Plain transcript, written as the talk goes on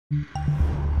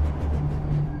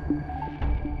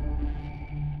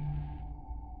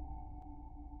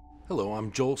Hello,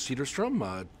 I'm Joel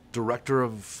Sederstrom, Director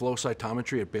of Flow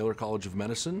Cytometry at Baylor College of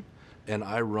Medicine, and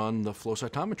I run the Flow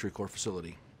Cytometry core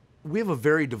facility. We have a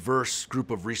very diverse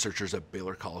group of researchers at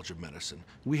Baylor College of Medicine.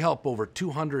 We help over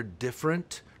 200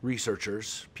 different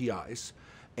researchers, PIs,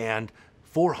 and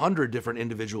 400 different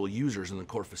individual users in the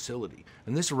core facility.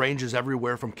 And this ranges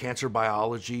everywhere from cancer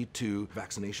biology to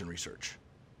vaccination research.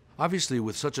 Obviously,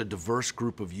 with such a diverse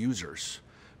group of users,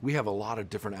 we have a lot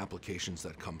of different applications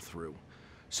that come through.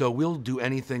 So we'll do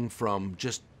anything from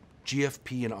just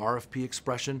GFP and RFP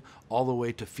expression all the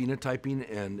way to phenotyping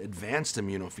and advanced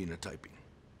immunophenotyping.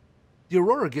 The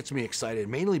Aurora gets me excited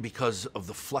mainly because of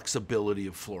the flexibility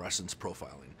of fluorescence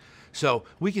profiling. So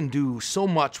we can do so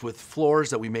much with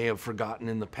fluors that we may have forgotten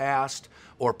in the past,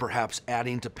 or perhaps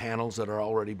adding to panels that are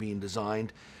already being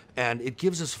designed, and it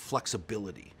gives us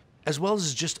flexibility, as well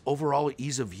as just overall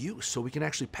ease of use, so we can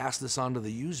actually pass this on to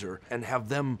the user and have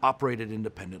them operate it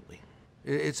independently.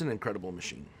 It's an incredible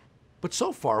machine. But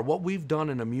so far, what we've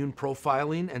done in immune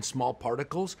profiling and small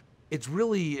particles, it's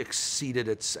really exceeded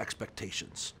its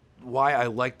expectations. Why I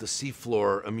like the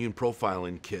seafloor immune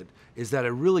profiling kit is that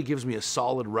it really gives me a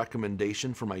solid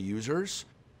recommendation for my users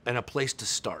and a place to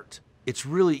start. It's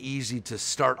really easy to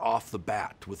start off the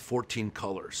bat with 14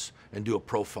 colors and do a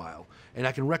profile. And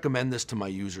I can recommend this to my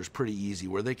users pretty easy,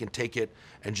 where they can take it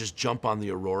and just jump on the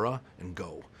Aurora and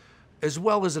go. As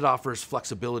well as it offers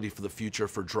flexibility for the future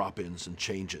for drop-ins and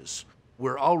changes.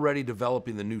 We're already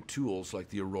developing the new tools like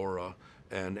the Aurora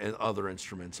and other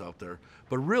instruments out there.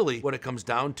 But really what it comes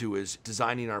down to is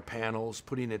designing our panels,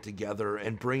 putting it together,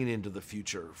 and bringing it into the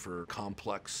future for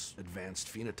complex advanced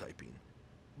phenotyping.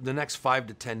 The next 5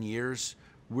 to 10 years,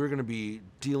 we're going to be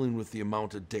dealing with the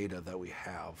amount of data that we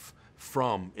have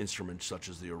from instruments such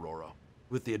as the Aurora.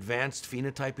 With the advanced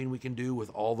phenotyping we can do with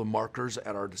all the markers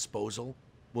at our disposal,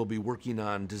 we'll be working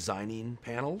on designing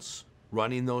panels,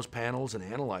 running those panels, and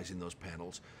analyzing those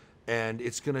panels. And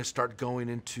it's going to start going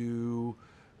into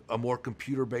a more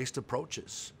computer-based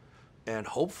approaches. And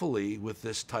hopefully with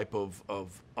this type of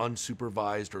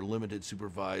unsupervised or limited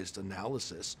supervised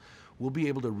analysis, we'll be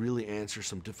able to really answer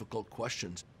some difficult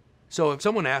questions. So if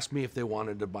someone asked me if they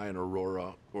wanted to buy an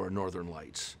Aurora or a Northern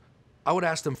Lights, I would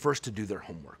ask them first to do their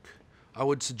homework. I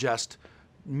would suggest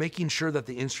making sure that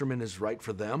the instrument is right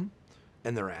for them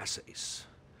and their assays.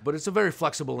 But it's a very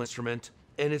flexible instrument,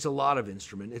 and it's a lot of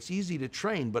instrument. It's easy to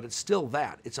train, but it's still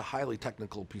that. It's a highly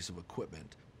technical piece of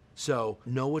equipment. So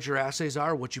know what your assays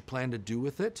are, what you plan to do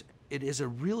with it. It is a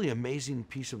really amazing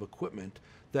piece of equipment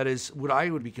that is what I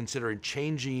would be considering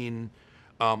changing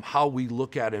how we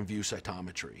look at and view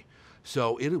cytometry.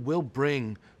 So it will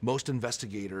bring most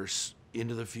investigators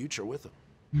into the future with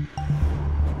them.